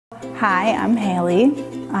Hi, I'm Haley.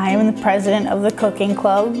 I am the president of the cooking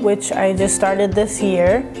club, which I just started this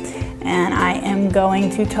year, and I am going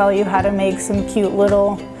to tell you how to make some cute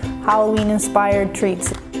little Halloween-inspired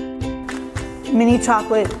treats. Mini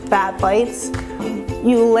chocolate bat bites.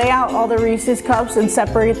 You lay out all the Reese's cups and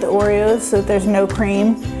separate the Oreos so that there's no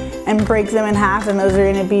cream, and break them in half, and those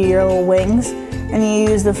are going to be your little wings. And you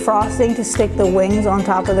use the frosting to stick the wings on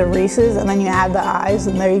top of the Reese's, and then you add the eyes,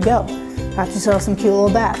 and there you go. Got yourself some cute little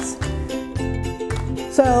bats.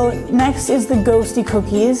 So next is the ghosty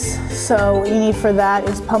cookies. So what you need for that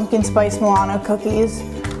is pumpkin spice Milano cookies,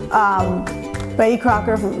 Betty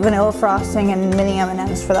Crocker vanilla frosting, and mini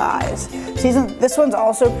M&Ms for the eyes. This one's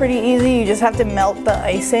also pretty easy. You just have to melt the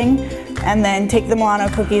icing and then take the Milano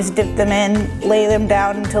cookies, dip them in, lay them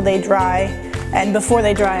down until they dry, and before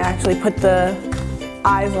they dry actually put the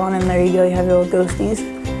eyes on, and there you go, you have your little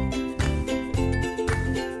ghosties.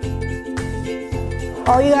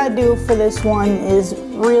 All you gotta do for this one is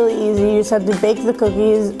really easy. You just have to bake the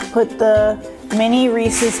cookies, put the mini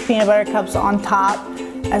Reese's peanut butter cups on top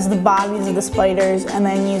as the bodies of the spiders, and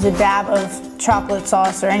then use a dab of chocolate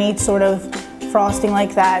sauce or any sort of frosting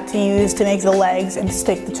like that to use to make the legs and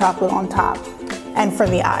stick the chocolate on top. And for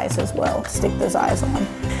the eyes as well, stick those eyes on.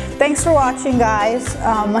 Thanks for watching, guys.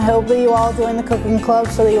 I hope that you all join the cooking club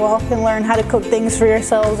so that you all can learn how to cook things for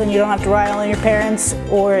yourselves and you don't have to rely on your parents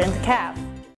or in the cab.